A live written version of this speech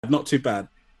Not too bad.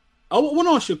 I want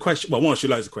to ask you a question. Well, I want to ask you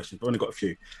loads of questions, but I've only got a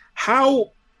few.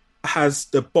 How has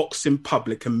the boxing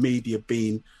public and media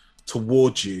been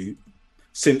towards you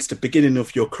since the beginning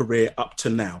of your career up to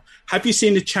now? Have you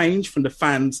seen a change from the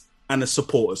fans and the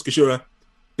supporters? Because you're a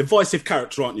divisive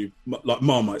character, aren't you? Like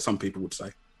Marmite, some people would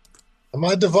say. Am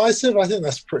I divisive? I think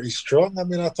that's pretty strong. I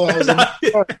mean, I thought I was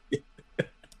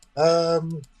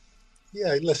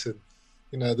yeah, listen,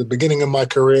 the beginning of my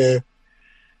career,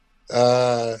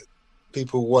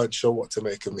 people weren't sure what to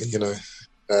make of me,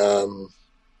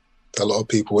 a lot of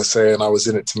people were saying I was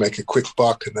in it to make a quick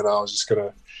buck and then I was just going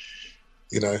to,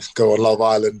 go on Love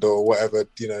Island or whatever,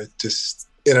 just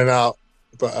in and out.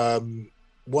 But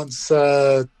once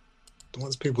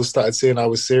people started seeing I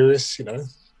was serious,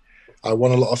 I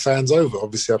won a lot of fans over.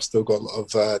 Obviously, I've still got a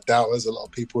lot of doubters, a lot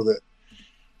of people that,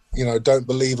 don't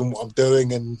believe in what I'm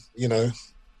doing and,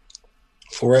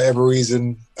 for whatever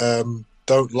reason,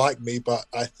 don't like me. But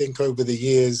I think over the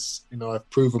years, I've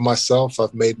proven myself.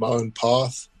 I've made my own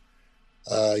path.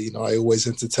 I always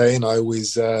entertain. I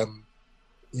always put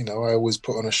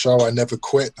on a show. I never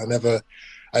quit. I never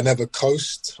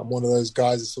coast. I'm one of those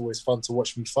guys. It's always fun to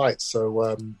watch me fight.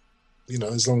 So,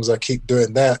 as long as I keep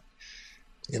doing that,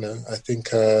 I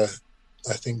think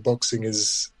boxing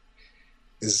is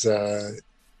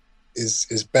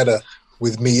better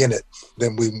with me in it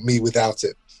than with me without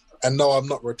it. And no, I'm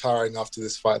not retiring after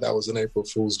this fight. That was an April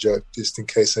Fool's joke, just in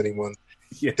case anyone.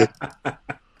 Yeah.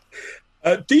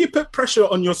 Do you put pressure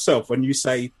on yourself when you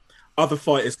say other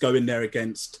fighters go in there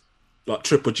against like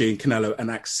Triple G and Canelo and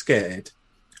act scared,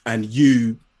 and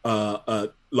you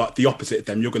like the opposite of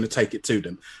them, you're going to take it to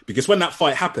them? Because when that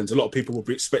fight happens, a lot of people will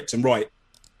be expecting, right,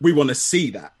 we want to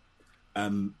see that.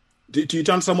 Do you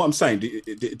understand what I'm saying?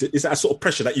 Is that a sort of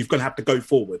pressure that you're going to have to go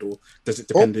forward, or does it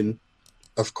depend in?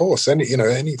 Of course, any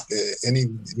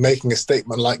making a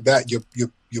statement like that, you're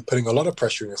putting a lot of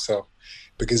pressure on yourself,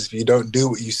 because if you don't do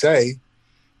what you say,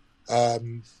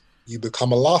 you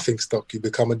become a laughing stock, you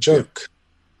become a joke.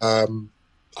 Yeah.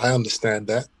 I understand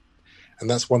that, and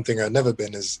that's one thing I've never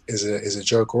been is a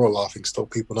joke or a laughing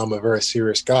stock. People know I'm a very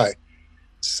serious guy,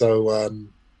 so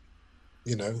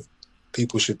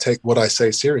people should take what I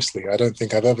say seriously. I don't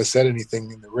think I've ever said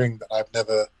anything in the ring that I've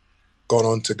never gone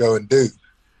on to go and do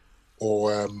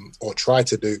or try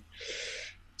to do.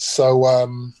 So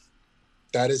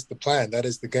that is the plan. That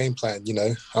is the game plan.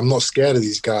 I'm not scared of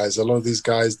these guys. A lot of these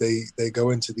guys, they go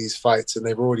into these fights and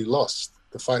they've already lost.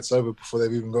 The fight's over before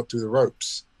they've even got through the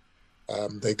ropes.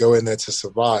 They go in there to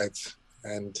survive.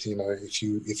 And, if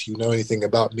you know anything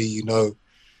about me,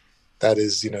 that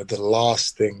is, the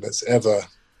last thing that's ever,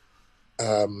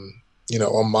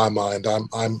 on my mind.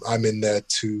 I'm in there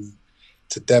to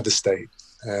devastate.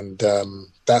 And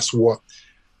that's what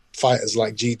fighters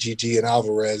like GGG and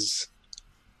Alvarez,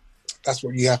 that's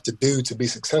what you have to do to be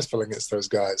successful against those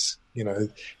guys.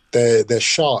 They're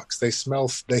sharks. They smell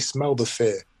the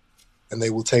fear, and they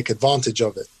will take advantage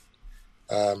of it.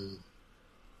 No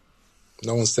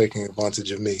one's taking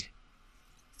advantage of me.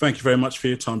 Thank you very much for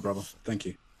your time, brother. Thank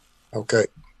you. Okay.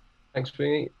 Thanks,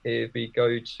 Vinny. If we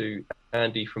go to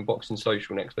Andy from Boxing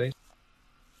Social next, please.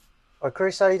 Hi,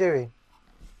 Chris. How you doing?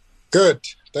 Good.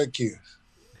 Thank you.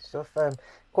 Stuff.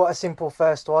 Quite a simple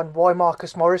first one. Why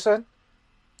Marcus Morrison?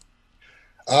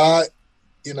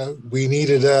 We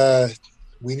needed a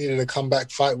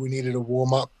comeback fight. We needed a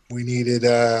warm up. We needed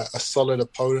a solid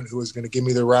opponent who was going to give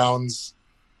me the rounds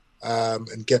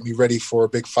and get me ready for a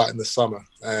big fight in the summer.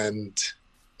 And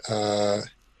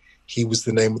he was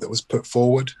the name that was put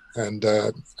forward, and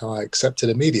I accepted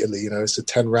immediately. It's a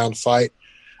 10-round fight.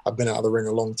 I've been out of the ring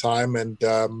a long time, and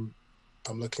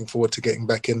I'm looking forward to getting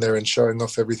back in there and showing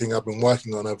off everything I've been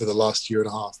working on over the last year and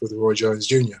a half with Roy Jones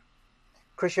Jr.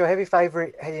 Chris, you're a heavy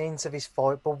favourite heading into this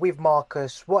fight, but with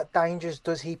Marcus, what dangers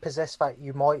does he possess that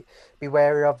you might be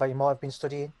wary of, that you might have been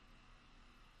studying?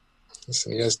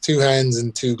 Listen, he has 2 hands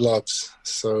and 2 gloves,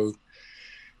 so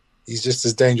he's just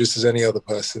as dangerous as any other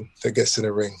person that gets in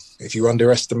a ring. If you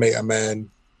underestimate a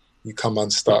man, you come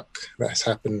unstuck. That's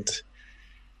happened.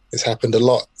 It's happened a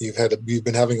lot. You've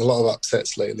been having a lot of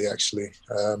upsets lately, actually.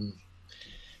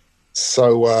 He's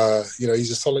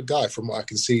a solid guy from what I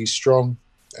can see. He's strong,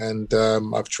 and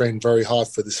I've trained very hard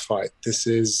for this fight.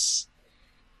 It's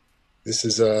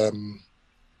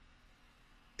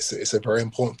a very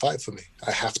important fight for me.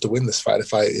 I have to win this fight.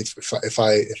 If I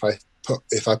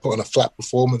put on a flat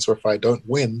performance, or if I don't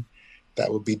win,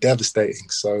 that would be devastating.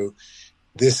 So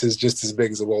this is just as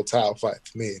big as a world title fight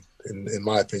for me, in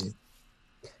my opinion.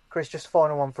 Chris, just a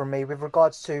final one from me. With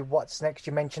regards to what's next,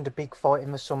 you mentioned a big fight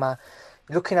in the summer.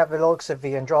 Looking at the likes of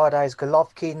the Andrades,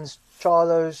 Golovkins,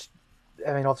 Charlos,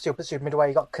 I mean, obviously, up at super middleweight,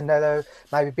 you got Canelo,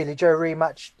 maybe Billy Joe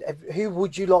rematch. Who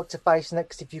would you like to face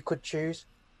next if you could choose?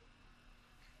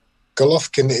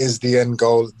 Golovkin is the end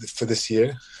goal for this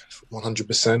year,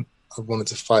 100%. I've wanted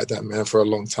to fight that man for a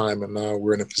long time, and now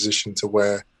we're in a position to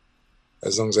where,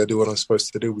 as long as I do what I'm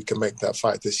supposed to do, we can make that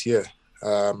fight this year.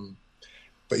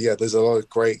 But yeah, there's a lot of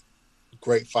great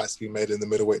fights to be made in the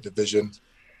middleweight division.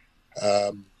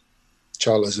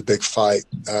 Charlo's a big fight.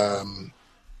 Royal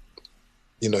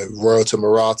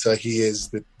Murata, he is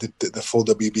the full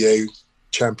WBA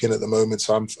champion at the moment,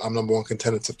 so I'm number one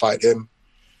contender to fight him.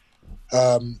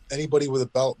 Anybody with a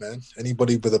belt, man.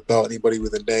 Anybody with a belt, anybody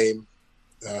with a name.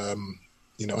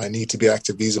 I need to be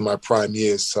active. These are my prime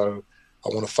years, so I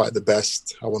want to fight the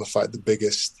best. I want to fight the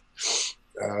biggest.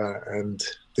 And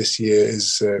this year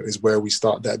is where we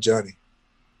start that journey.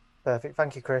 Perfect.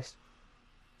 Thank you, Chris.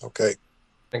 Okay.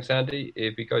 Thanks, Andy.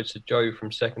 If we go to Joe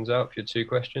from Seconds Out for your 2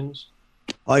 questions.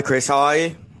 Hi, Chris. How are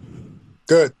you?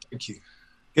 Good. Thank you.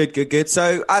 Good.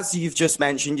 So, as you've just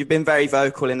mentioned, you've been very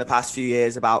vocal in the past few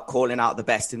years about calling out the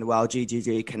best in the world,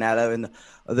 GGG, Canelo, and the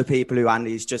other people who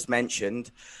Andy's just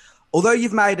mentioned. Although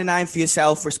you've made a name for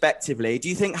yourself respectively, do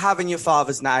you think having your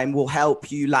father's name will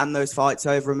help you land those fights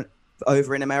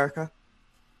over in America?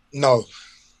 No.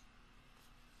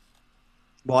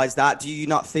 Why is that? Do you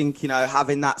not think,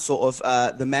 having that sort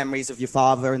of the memories of your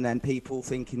father and then people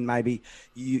thinking maybe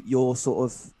you're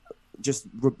sort of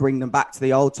just bring them back to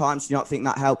the old times? Do you not think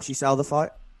that helps you sell the fight?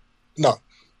 No.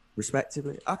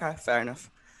 Respectively? Okay, fair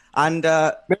enough. And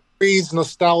memories,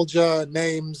 nostalgia,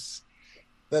 names,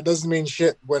 that doesn't mean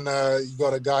shit when you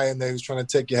got a guy in there who's trying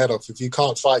to take your head off. If you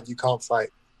can't fight, you can't fight.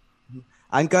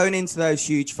 And going into those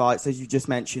huge fights, as you just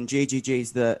mentioned, GGG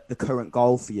is the current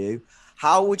goal for you.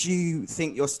 How would you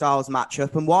think your styles match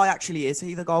up, and why actually is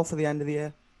he the goal for the end of the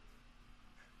year?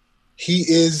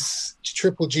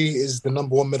 Triple G is the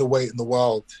number one middleweight in the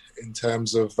world in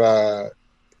terms of,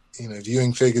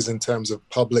 viewing figures, in terms of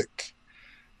public.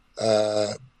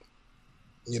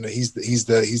 He's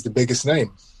the biggest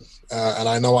name, and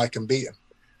I know I can beat him.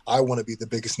 I want to be the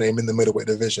biggest name in the middleweight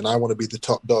division. I want to be the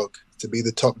top dog. To be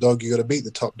the top dog, you got to beat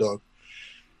the top dog.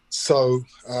 So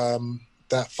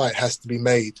that fight has to be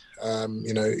made.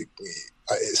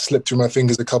 It slipped through my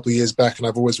fingers a couple of years back, and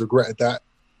I've always regretted that.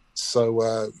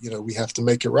 So, we have to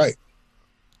make it right.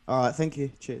 All right, thank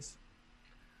you. Cheers.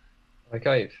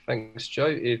 Okay, thanks, Joe.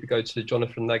 If we go to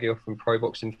Jonathan Nagiel from Pro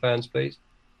Boxing Fans, please.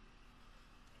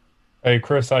 Hey,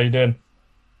 Chris, how you doing?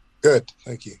 Good,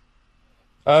 thank you.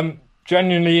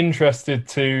 Genuinely interested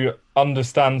to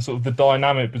understand sort of the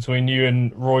dynamic between you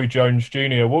and Roy Jones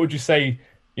Jr. What would you say,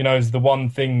 is the one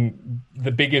thing,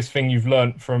 the biggest thing you've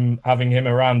learnt from having him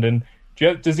around? And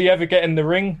does he ever get in the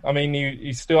ring? I mean,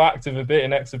 he's still active a bit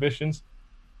in exhibitions.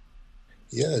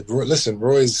 Yeah, listen,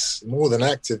 Roy's more than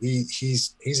active.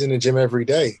 He's in the gym every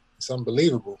day. It's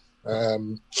unbelievable.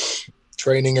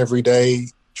 Training every day,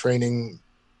 training,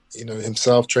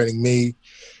 himself, training me.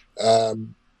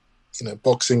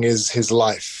 Boxing is his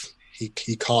life. He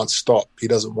can't stop. He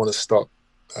doesn't want to stop.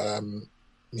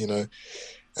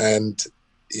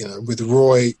 With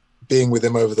Roy, being with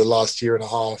him over the last year and a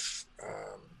half,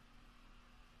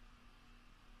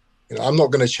 I'm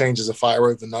not going to change as a fighter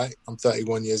overnight. I'm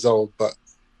 31 years old, but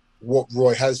what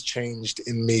Roy has changed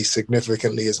in me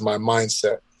significantly is my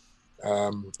mindset,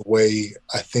 the way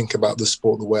I think about the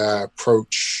sport, the way I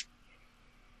approach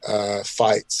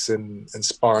fights and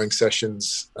sparring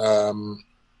sessions.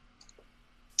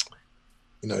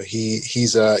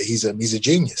 He's a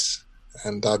genius,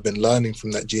 and I've been learning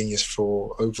from that genius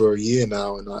for over a year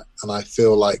now, and I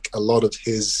feel like a lot of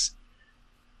his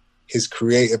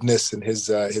creativeness and his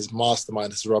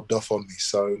mastermind has rubbed off on me.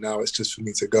 So now it's just for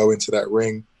me to go into that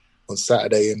ring on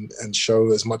Saturday and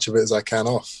show as much of it as I can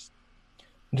off.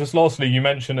 And just lastly, you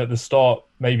mentioned at the start,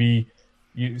 maybe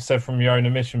you said from your own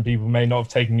admission, people may not have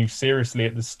taken you seriously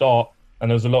at the start,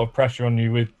 and there was a lot of pressure on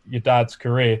you with your dad's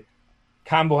career.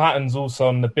 Campbell Hatton's also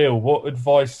on the bill. What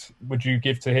advice would you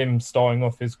give to him starting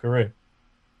off his career?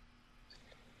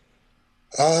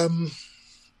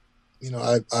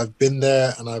 I've been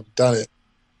there and I've done it.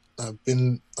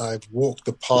 I've walked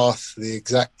the path, the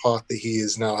exact path that he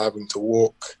is now having to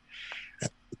walk.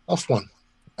 It's a tough one.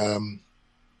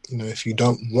 If you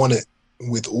don't want it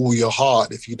with all your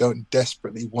heart, if you don't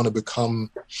desperately want to become,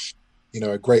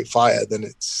 a great fighter, then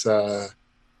it's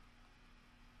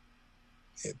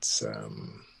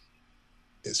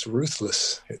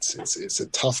ruthless. It's a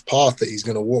tough path that he's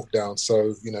going to walk down.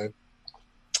 So,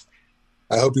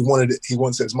 I hope he wanted it. He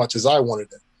wants it as much as I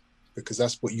wanted it, because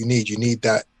that's what you need. You need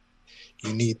that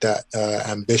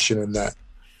ambition and that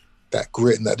that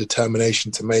grit and that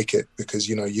determination to make it, because,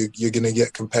 you know, you're going to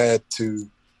get compared to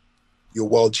your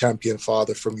world champion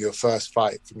father from your first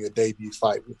fight, from your debut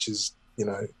fight, which is, you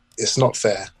know, it's not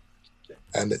fair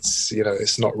and it's, you know,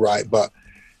 it's not right. But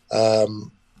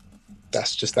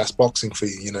that's boxing for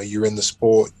you. You know, you're in the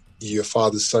sport, you're your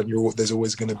father's son, there's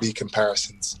always going to be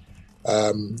comparisons.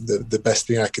 The best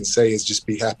thing I can say is just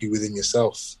be happy within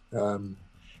yourself.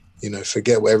 You know,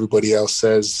 forget what everybody else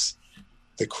says,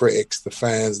 the critics, the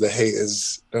fans, the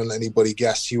haters. Don't let anybody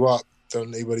gas you up.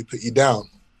 Don't let anybody put you down.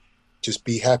 Just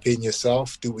be happy in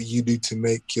yourself. Do what you do to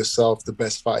make yourself the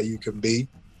best fighter you can be.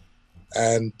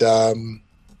 And don't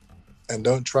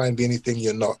try and be anything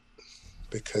you're not,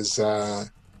 because,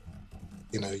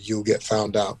 you know, you'll get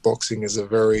found out. Boxing is a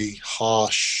very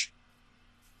harsh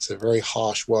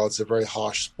world. It's a very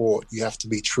harsh sport. You have to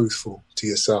be truthful to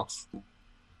yourself.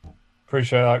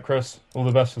 Appreciate that, Chris. All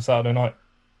the best for Saturday night.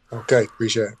 Okay,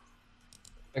 appreciate it.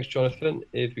 Thanks, Jonathan.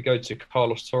 If we go to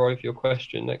Carlos Toro for your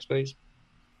question next, please.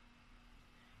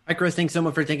 Hi, Chris. Thanks so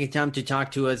much for taking time to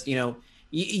talk to us. You know,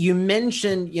 you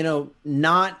mentioned, you know,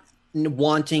 not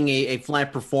wanting a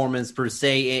flat performance per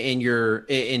se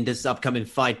in this upcoming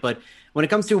fight, but when it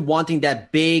comes to wanting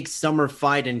that big summer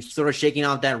fight and sort of shaking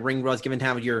off that ring rust, given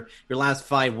how your last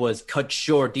fight was cut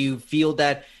short, do you feel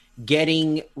that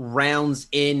getting rounds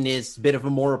in is a bit of a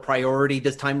more priority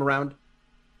this time around?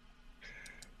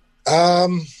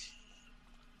 You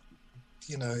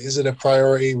know, is it a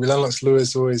priority? Lennox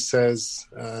Lewis always says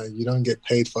you don't get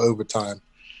paid for overtime,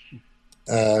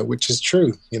 which is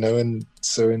true. You know, and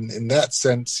so in that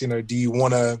sense, you know, do you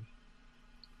want to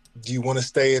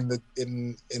stay in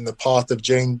the path of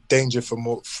danger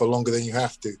for longer than you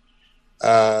have to?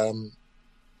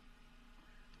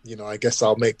 You know, I guess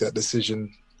I'll make that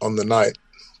decision on the night,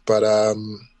 but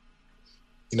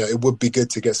you know, it would be good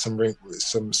to get some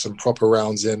proper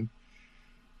rounds in.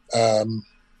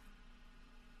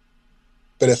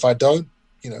 But if I don't,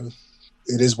 you know,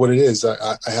 it is what it is.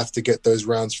 I have to get those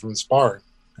rounds from sparring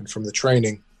and from the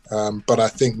training. But I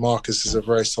think Marcus is a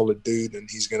very solid dude, and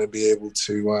he's going to be able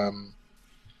to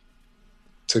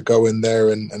go in there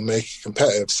and make it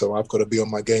competitive. So I've got to be on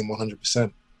my game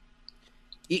 100%.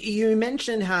 You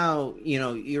mentioned how, you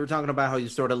know, you were talking about how you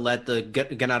sort of let the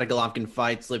Gennady Golovkin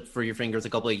fight slip through your fingers a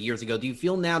couple of years ago. Do you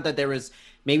feel now that there is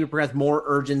maybe perhaps more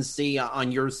urgency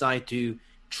on your side to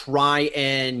try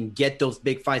and get those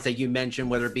big fights that you mentioned,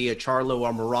 whether it be a Charlo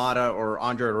or Murata or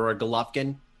Andre or a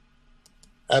Golovkin?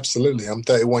 Absolutely. I'm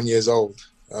 31 years old.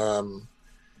 You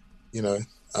know,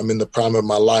 I'm in the prime of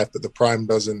my life, but the prime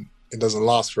doesn't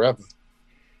last forever.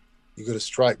 You got to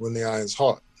strike when the iron's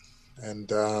hot.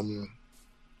 And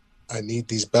I need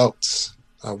these belts.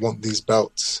 I want these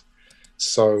belts.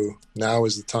 So now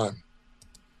is the time.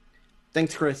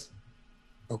 Thanks, Chris.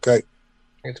 Okay.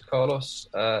 Thanks, Carlos.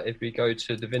 If we go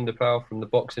to Devinder Pal from the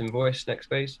Boxing Voice next,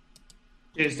 please.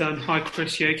 Cheers, Dan. Hi,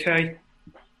 Chris. You okay?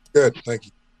 Good, thank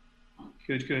you.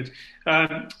 Good.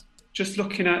 Just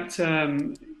looking at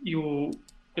your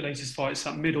latest fights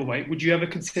at middleweight, would you ever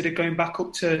consider going back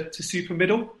up to super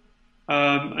middle?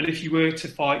 And if you were to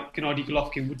fight Gennady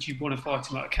Golovkin, would you want to fight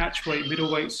him at a catchweight,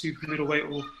 middleweight, super middleweight,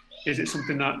 or is it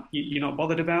something that you're not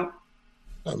bothered about?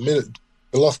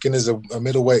 Golovkin is a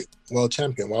middleweight world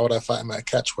champion. Why would I fight him at a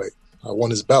catchweight? I won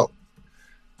his belt.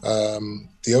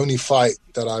 The only fight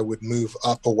that I would move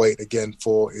up a weight again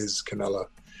for is Canelo.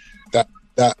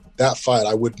 That fight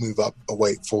I would move up a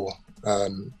weight for,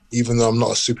 even though I'm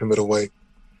not a super middleweight.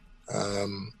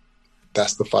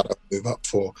 That's the fight I would move up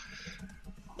for.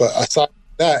 But aside from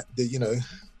that, you know,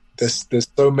 there's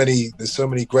so many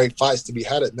great fights to be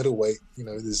had at middleweight. You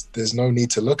know, there's no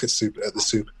need to look at the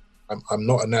super. I'm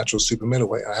not a natural super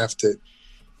middleweight. I have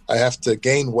to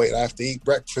gain weight. I have to eat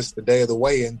breakfast the day of the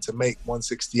weigh-in to make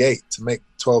 168, to make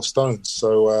 12 stones.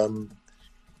 So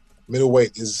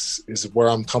middleweight is where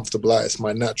I'm comfortable at. It's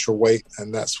my natural weight,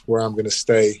 and that's where I'm going to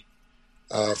stay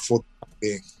for the time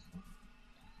being.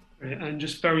 And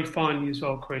just very finally as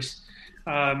well, Chris,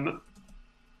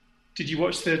 did you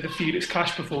watch the Felix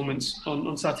Clash performance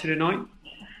on Saturday night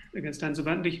against Denzel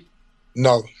Bentley?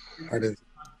 No, I didn't.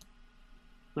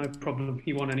 No problem.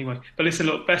 He won anyway. But listen,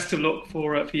 look, best of luck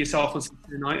for yourself on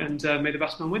Saturday night, and may the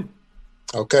best man win.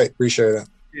 Okay, appreciate that.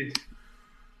 Cheers.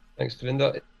 Thanks,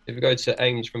 Devinder. If we go to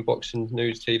Ames from Boxing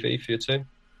News TV for your two.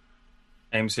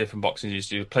 Ames here from Boxing News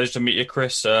TV. Pleasure to meet you,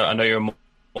 Chris. I know you're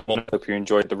I hope you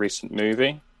enjoyed the recent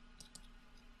movie.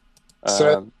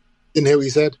 Sir, didn't hear what you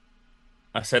said.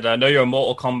 I said, I know you're a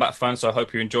Mortal Kombat fan, so I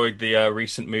hope you enjoyed the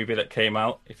recent movie that came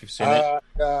out, if you've seen it.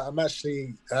 I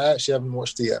actually haven't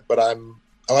watched it yet, but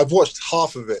I've watched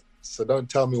half of it, so don't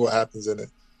tell me what happens in it.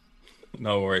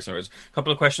 No worries, no worries. A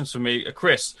couple of questions for me.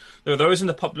 Chris, there are those in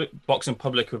the boxing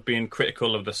public who have been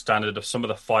critical of the standard of some of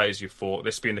the fighters you fought,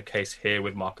 this being the case here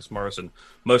with Marcus Morrison,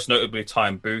 most notably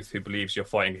Ty Booth, who believes you're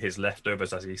fighting his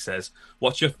leftovers, as he says.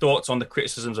 What's your thoughts on the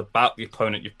criticisms about the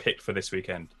opponent you picked for this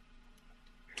weekend?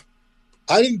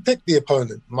 I didn't pick the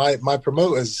opponent. My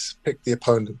promoters picked the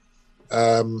opponent.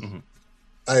 I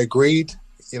agreed.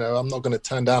 You know, I'm not going to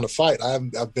turn down a fight.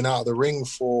 I've been out of the ring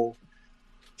for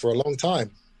a long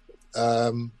time.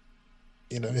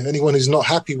 You know, anyone who's not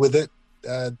happy with it,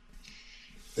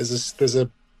 there's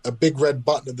a big red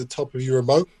button at the top of your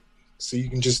remote, so you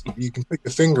can put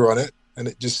your finger on it, and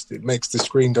it makes the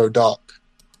screen go dark.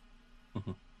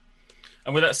 Mm-hmm.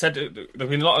 And with that said, there's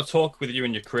been a lot of talk with you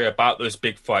in your career about those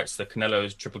big fights, the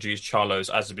Canelos, Triple Gs,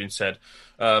 Charlos, as has been said,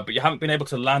 but you haven't been able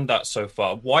to land that so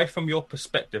far. Why, from your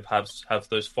perspective, have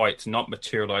those fights not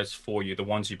materialised for you, the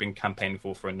ones you've been campaigning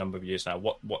for a number of years now?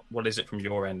 What is it from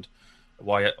your end?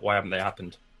 Why haven't they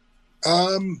happened?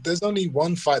 There's only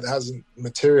one fight that hasn't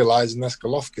materialised, and that's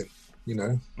Golovkin. You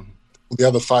know, the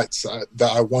other fights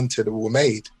that I wanted were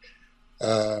made.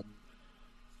 You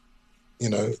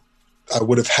know, I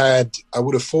would have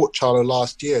fought Charlo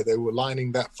last year. They were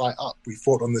lining that fight up. We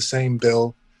fought on the same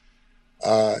bill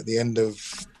at the end of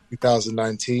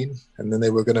 2019, and then they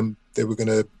were gonna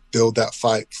build that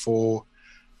fight for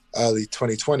early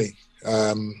 2020.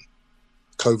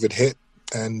 COVID hit,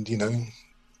 and you know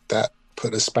that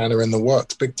put a spanner in the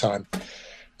works big time.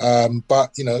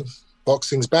 But you know,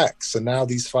 boxing's back, so now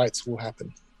these fights will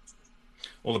happen.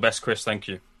 All the best, Chris. Thank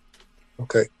you.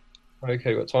 Okay.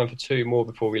 Okay, we've got time for two more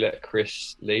before we let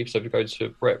Chris leave. So if we go to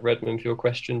Brett Redmond for your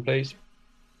question, please.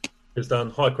 It's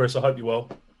done. Hi, Chris. I hope you're well.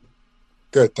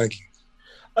 Good, thank you.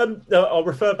 I'll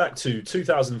refer back to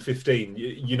 2015.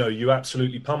 You know, you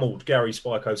absolutely pummeled Gary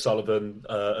Spike O'Sullivan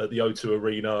at the O2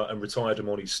 Arena and retired him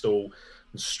on his stool.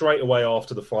 And straight away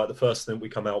after the fight, the first thing we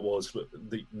come out was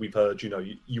we've heard, you know,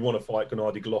 you want to fight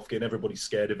Gennady Golovkin. Everybody's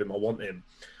scared of him. I want him.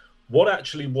 What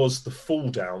actually was the fall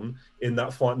down in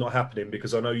that fight not happening?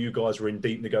 Because I know you guys were in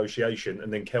deep negotiation,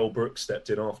 and then Kell Brooks stepped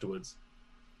in afterwards.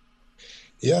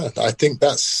 Yeah, I think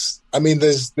there's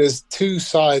two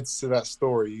sides to that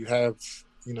story. You have,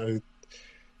 you know,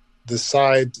 the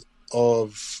side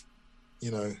of,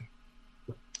 you know,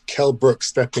 Kell Brooks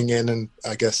stepping in and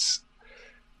I guess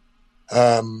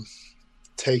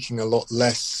taking a lot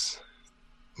less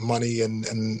money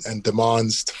and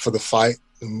demands for the fight,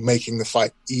 and making the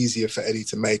fight easier for Eddie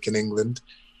to make in England.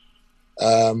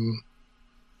 And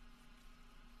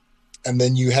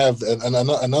then you have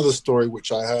another story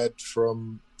which I heard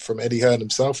from Eddie Hearn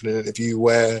himself in an interview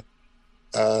where,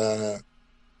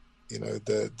 you know,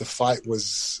 the fight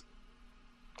was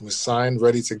signed,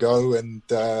 ready to go, and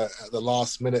at the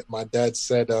last minute, my dad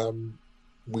said,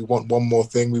 "We want one more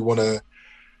thing. We want a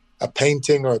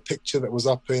painting or a picture that was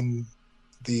up in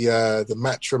the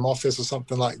Matchroom office or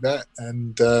something like that,"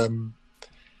 and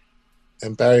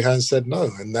Barry Hearn said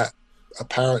no, and that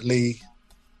apparently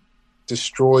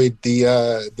destroyed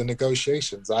the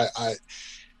negotiations. I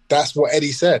that's what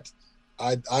Eddie said.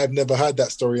 I've never heard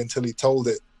that story until he told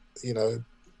it. You know,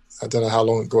 I don't know how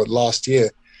long ago, last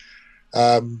year.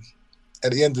 At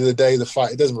the end of the day, the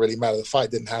fight, it doesn't really matter. The fight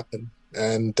didn't happen,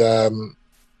 and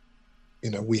you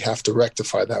know, we have to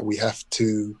rectify that. We have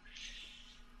to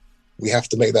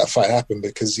make that fight happen,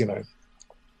 because, you know,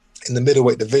 in the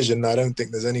middleweight division, I don't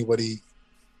think there's anybody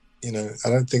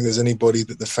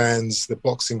that the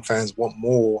boxing fans want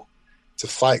more to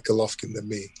fight Golovkin than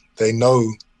me. They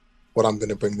know what I'm going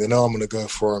to bring. They know I'm going to go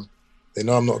for him. They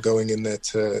know I'm not going in there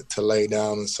to lay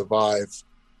down and survive.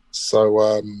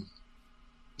 So,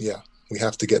 yeah, we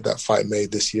have to get that fight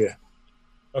made this year.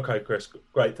 Okay, Chris,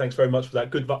 great. Thanks very much for that.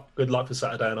 Good luck for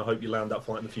Saturday, and I hope you land that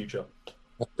fight in the future. I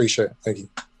appreciate it. Thank you.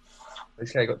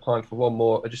 Okay, got time for one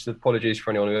more. Just apologies for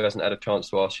anyone who hasn't had a chance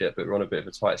to ask yet, but we're on a bit of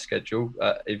a tight schedule.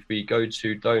 If we go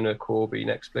to Dona Corby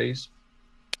next, please.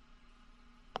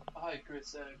 Hi,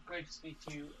 Chris. Great to speak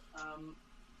to you.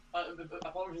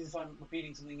 Apologies if I'm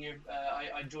repeating something here.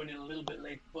 I joined in a little bit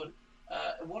late, but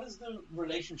what is the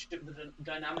relationship, the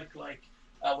dynamic like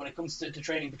when it comes to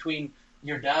training between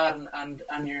your dad and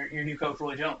your new coach,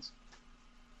 Roy Jones?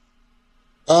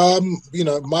 You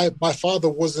know, my father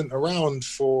wasn't around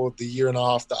for the year and a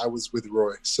half that I was with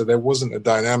Roy, so there wasn't a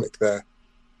dynamic there.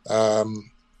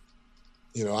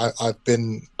 You know,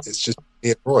 it's just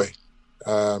me and Roy.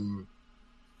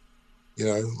 You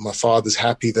know, my father's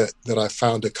happy that I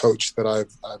found a coach that I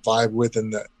vibe with,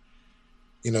 and that,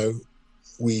 you know,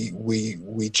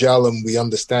 we gel and we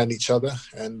understand each other,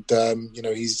 and you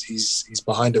know, he's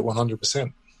behind it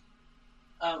 100%.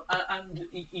 And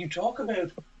you talk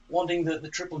about wanting the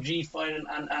Triple G fight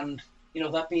and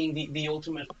that being the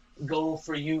ultimate goal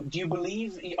for you. Do you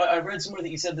believe? I read somewhere that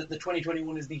you said that the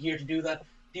 2021 is the year to do that.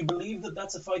 Do you believe that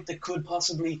that's a fight that could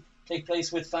possibly take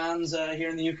place with fans here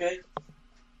in the UK?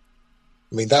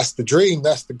 I mean, that's the dream.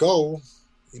 That's the goal.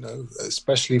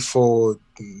 Especially for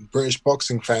British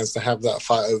boxing fans to have that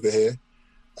fight over here.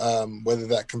 Whether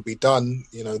that can be done,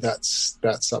 that's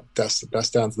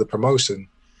down to the promotion.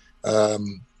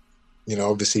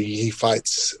 Obviously he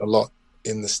fights a lot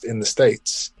in the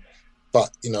States,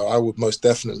 but I would most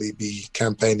definitely be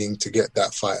campaigning to get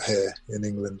that fight here in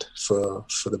England for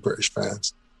the British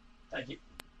fans. Thank you.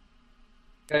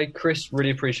 Okay, Chris, really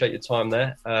appreciate your time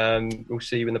there. We'll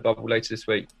see you in the bubble later this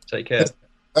week. Take care.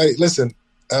 Hey, listen,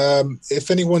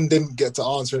 if anyone didn't get to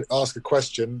ask a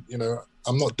question,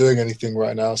 I'm not doing anything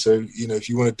right now. So, if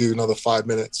you want to do another 5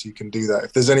 minutes, you can do that.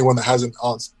 If there's anyone that hasn't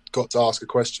got to ask a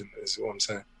question, that's what I'm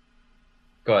saying.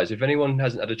 Guys, if anyone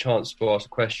hasn't had a chance to ask a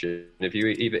question, if you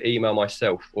either email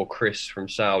myself or Chris from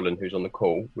Sowland, who's on the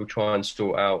call, we'll try and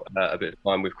sort out a bit of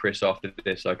time with Chris after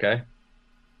this, okay?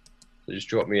 So just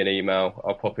drop me an email.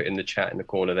 I'll pop it in the chat in the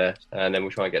corner there, and then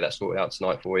we'll try and get that sorted out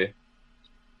tonight for you.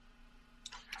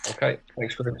 Okay,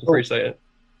 thanks, Chris. Appreciate it.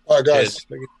 All right, guys.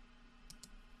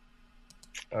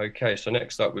 Okay, so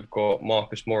next up we've got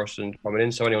Marcus Morrison coming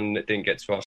in. So anyone that didn't get to ask